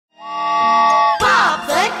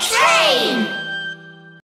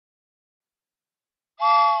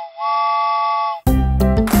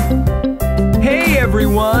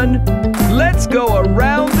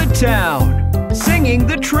town, singing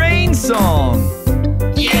the train song.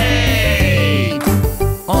 Yay!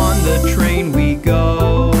 On the train we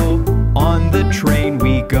go, on the train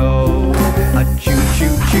we go. A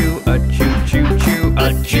choo-choo-choo, a choo-choo-choo,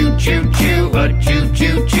 A choo-choo-choo, a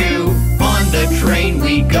choo-choo-choo. On the train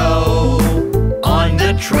we go, on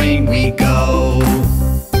the train we go.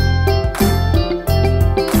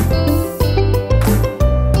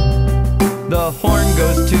 The horn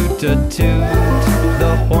goes toot-a-toot,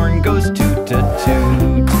 the horn goes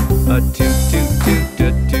toot-a-toot. A toot-toot-toot,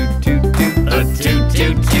 a toot-toot-toot, A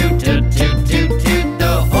toot-toot-toot, a toot-toot-toot.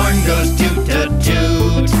 The horn goes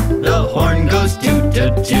toot-a-toot, the horn goes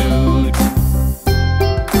toot-a-toot.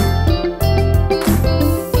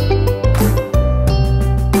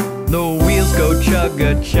 The wheels go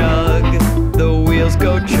chug-a-chug, the wheels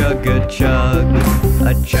go chug-a-chug.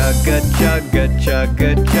 A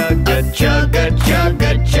chug-a-chug-a-chug-a-chug, A chug-a-chug,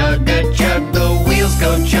 a chug-a-chug. The wheels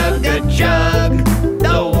go chug-a-chug,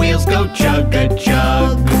 the wheels go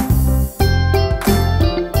chug-a-chug.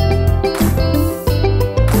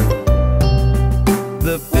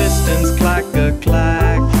 The pistons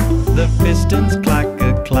clack-a-clack, the pistons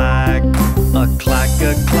clack-a-clack. A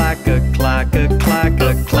clack-a-clack-a-clack-a-clack, A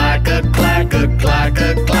clack-a-clack, a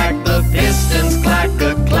clack-a-clack. The pistons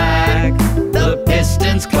clack-a-clack, the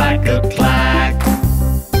pistons clack-a-clack.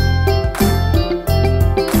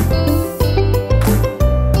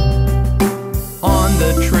 On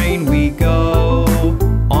the train we go,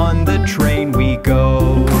 on the train we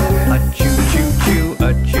go. A choo-choo-choo,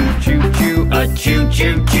 a choo-choo-choo, A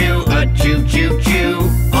choo-choo-choo, a choo-choo-choo.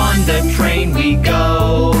 On the train we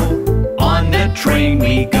go, on the train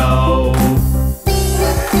we go.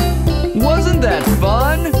 Wasn't that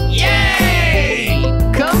fun? Yay!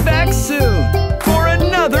 Come back soon for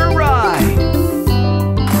another ride.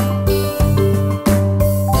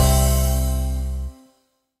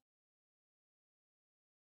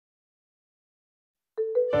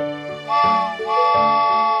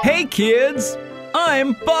 Hey kids,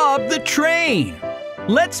 I'm Bob the Train.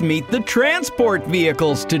 Let's meet the transport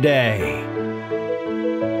vehicles today.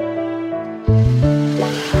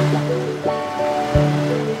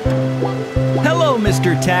 Hello,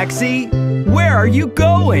 Mr. Taxi. Where are you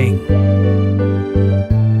going?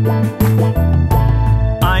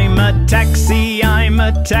 I'm a taxi, I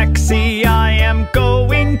am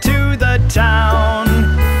going to the town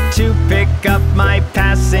to pick up my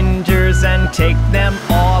passengers and take them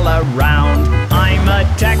all around. I'm a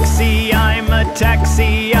taxi, I am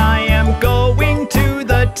going to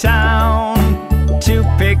the town to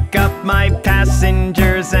pick up my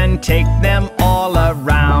passengers and take them all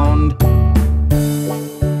around.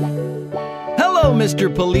 Hello, Mr.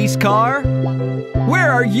 Police Car.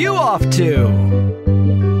 Where are you off to?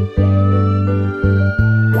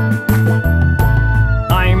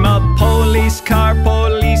 I'm a police car,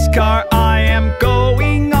 I am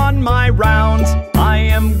going on my rounds. I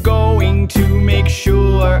am going to make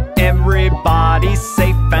sure everybody's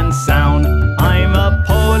safe and sound. I'm a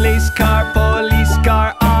police car,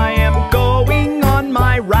 I am going on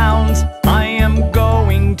my rounds. I am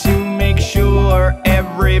going to make sure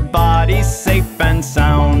everybody's safe and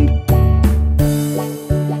sound.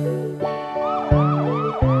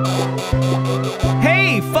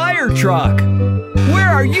 Hey, fire truck! Where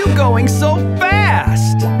are you going so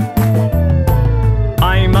fast?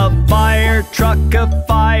 I'm a fire truck,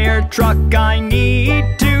 I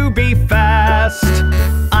need to be fast.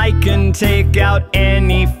 I can take out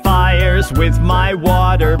any fires with my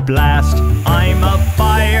water blast. I'm a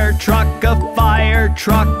fire truck,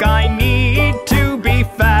 I need to be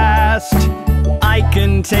fast. I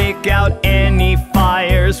can take out any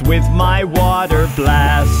fires with my water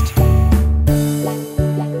blast.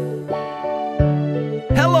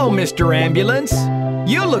 Hello, Mr. Ambulance.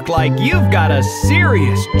 You look like you've got a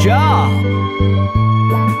serious job.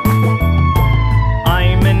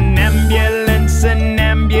 I'm an ambulance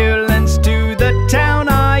to the town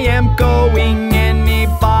I am going.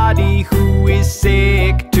 Anybody who is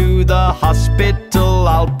sick to the hospital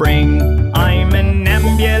I'll bring. I'm an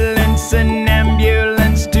ambulance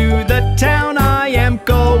to the town I am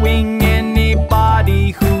going.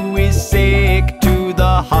 Anybody who is sick to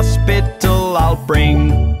the hospital I'll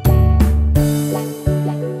bring.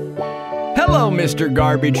 Hello, Mr.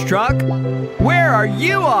 Garbage Truck. Where are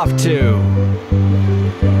you off to?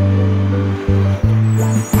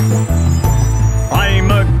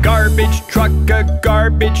 I'm a garbage truck,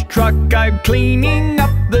 I'm cleaning up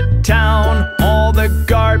the town. All the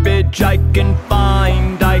garbage I can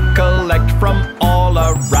find, I collect from all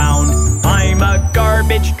around. I'm a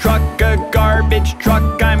garbage truck,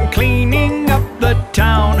 I'm cleaning up the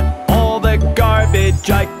town. All the garbage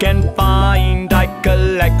I can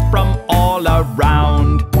from all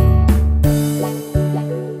around.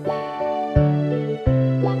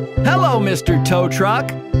 Hello, Mr. Tow Truck.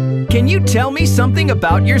 Can you tell me something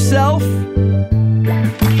about yourself?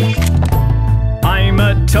 I'm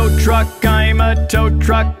a tow truck,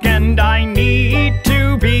 and I need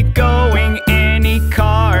to be going. Any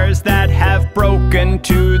cars that have broken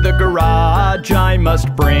to the garage I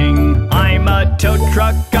must bring. I'm a tow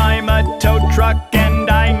truck, and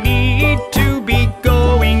I need to be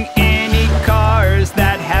going. Any cars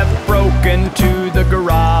that have broken to the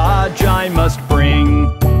garage I must bring.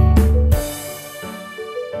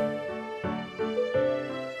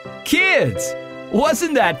 Kids,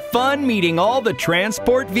 wasn't that fun meeting all the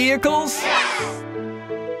transport vehicles? Yes!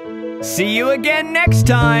 See you again next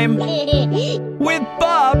time with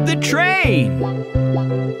Bob the Train.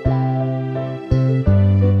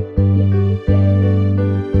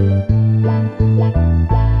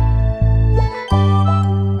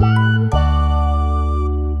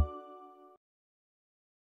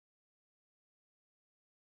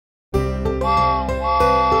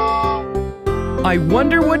 I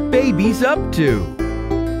wonder what Baby's up to.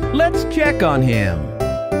 Let's check on him.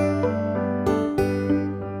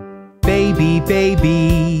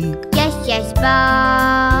 Baby. Yes, yes,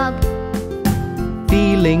 Bob.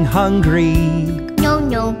 Feeling hungry?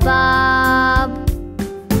 No, Bob.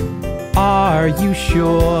 Are you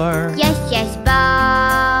sure? Yes, yes,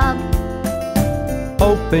 Bob.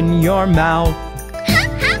 Open your mouth.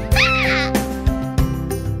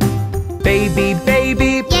 Baby.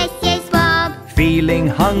 Yes, yes, Bob. Feeling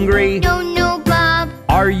hungry? No, Bob.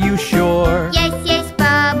 Are you sure? Yes, yes,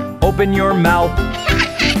 Bob. Open your mouth.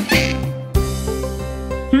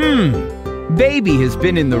 Baby has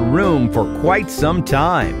been in the room for quite some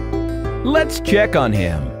time. Let's check on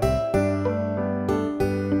him.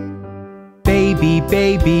 Baby.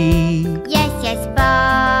 Yes, yes,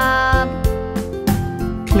 Bob.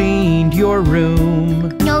 Cleaned your room?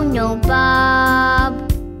 No,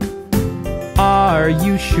 Bob. Are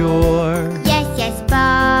you sure? Yes, yes,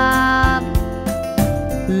 Bob.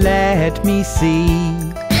 Let me see.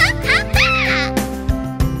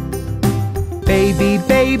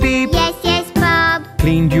 Baby. Yes, yes, Bob.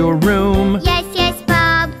 Cleaned your room? Yes, yes,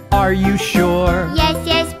 Bob. Are you sure? Yes,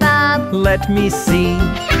 yes, Bob. Let me see.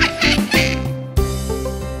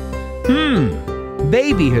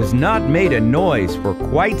 Baby has not made a noise for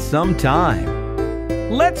quite some time.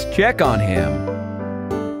 Let's check on him.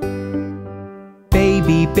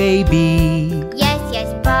 Baby. Yes,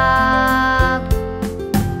 yes, Bob.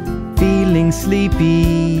 Feeling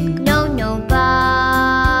sleepy? No,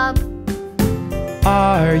 Bob.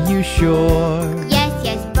 Are you sure? Yes,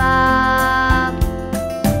 yes, Bob.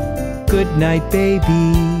 Good night,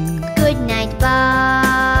 baby. Good night,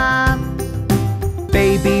 Bob.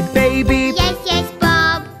 Baby. Yes, yes,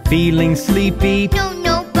 Bob. Feeling sleepy?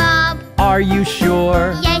 No, Bob. Are you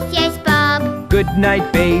sure? Yes, yes, Bob. Good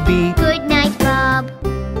night, baby. Good night, Bob.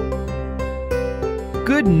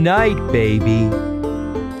 Good night, baby.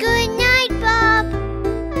 Good night, Bob.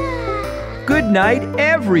 Good night,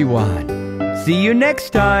 everyone. See you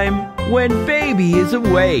next time when Baby is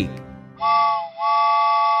awake.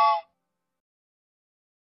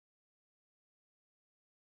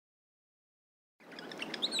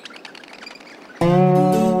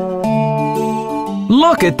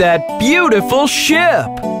 Look at that beautiful ship!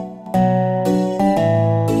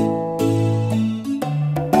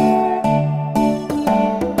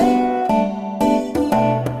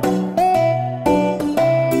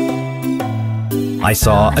 I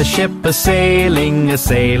saw a ship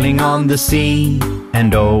a-sailing on the sea.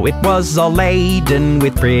 And oh, it was all laden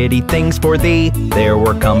with pretty things for thee. There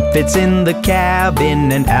were comfits in the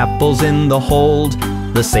cabin and apples in the hold.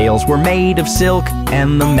 The sails were made of silk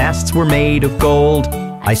and the masts were made of gold.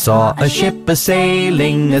 I saw a ship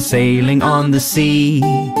a-sailing on the sea.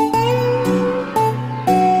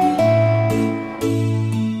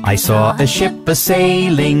 I saw a ship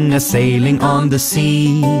a-sailing on the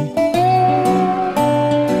sea.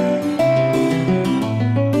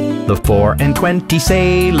 The 24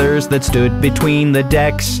 sailors that stood between the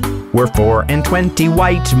decks were 24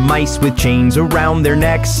 white mice with chains around their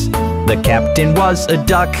necks. The captain was a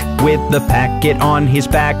duck with the packet on his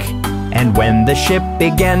back. And when the ship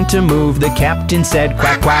began to move, the captain said,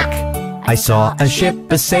 "Quack, quack." I saw a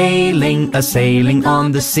ship a-sailing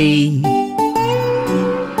on the sea.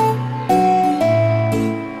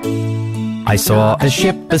 I saw a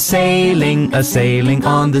ship a-sailing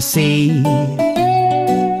on the sea.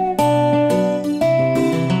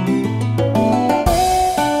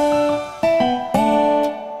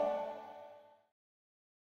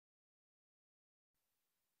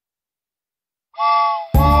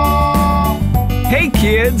 Hey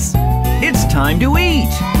kids, it's time to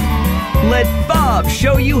eat. Let Bob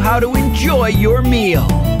show you how to enjoy your meal.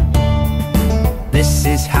 This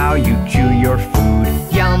is how you chew your food.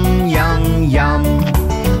 Yum, yum, yum.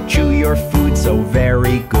 Chew your food so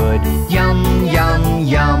very good. Yum, yum,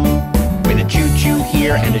 yum. With a choo-choo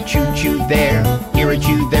here and a choo-choo there. Here a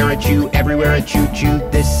chew, there a chew, everywhere a choo-choo.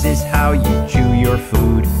 This is how you chew your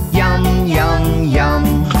food. Yum, yum,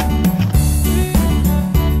 yum.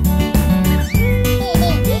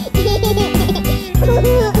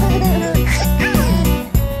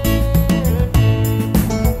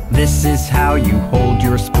 This is how you hold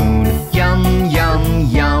your spoon. Yum, yum,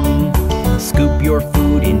 yum. Scoop your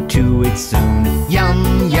food into it soon.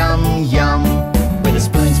 Yum, yum, yum. With a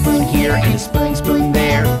spoon, spoon here and a spoon, spoon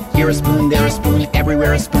there. Here a spoon, there a spoon,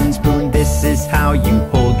 everywhere a spoon, spoon. This is how you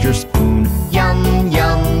hold your spoon. Yum,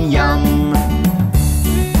 yum, yum.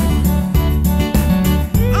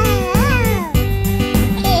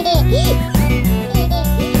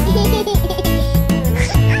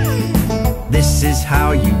 This is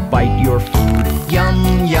how you bite your food.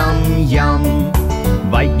 Yum, yum, yum.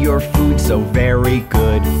 Bite your food so very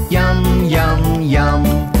good. Yum, yum, yum.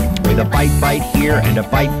 With a bite, bite here and a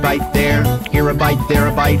bite, bite there. Here a bite, there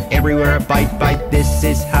a bite, everywhere a bite, bite. This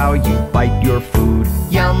is how you bite your food.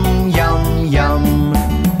 Yum, yum, yum.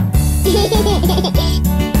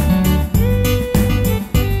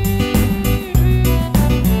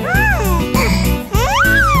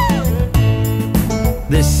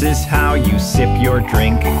 This is how you sip your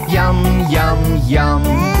drink. Yum, yum, yum.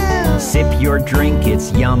 Sip your drink,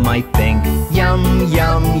 it's yum, I think. Yum,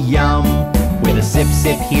 yum, yum. With a sip,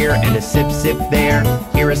 sip here and a sip, sip there.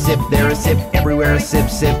 Here a sip, there a sip, everywhere a sip,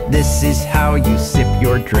 sip. This is how you sip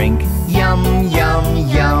your drink. Yum, yum,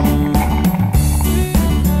 yum.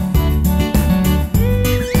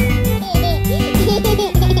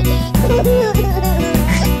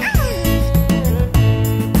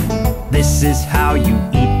 This is how you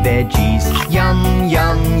eat veggies. Yum,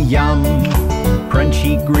 yum, yum.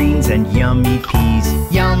 Crunchy greens and yummy peas.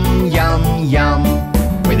 Yum, yum, yum.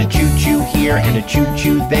 With a choo-choo here and a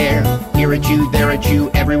choo-choo there. Here a chew, there a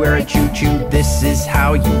chew, everywhere a choo-choo. This is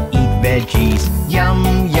how you eat veggies.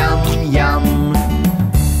 Yum, yum, yum.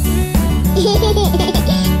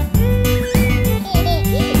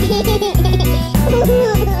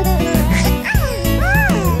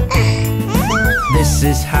 This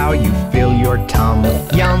is how you fill your tum.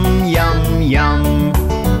 Yum, yum, yum.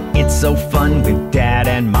 It's so fun with Dad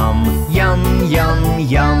and Mum. Yum, yum,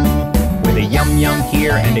 yum. With a yum, yum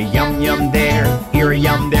here and a yum, yum there. Here a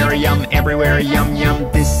yum, there a yum, everywhere a yum,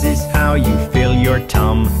 yum. This is how you fill your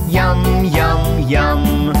tum. Yum, yum,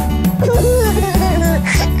 yum.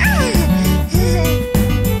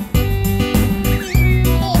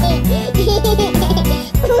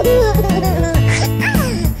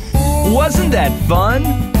 Wasn't that fun?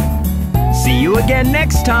 See you again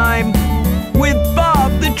next time.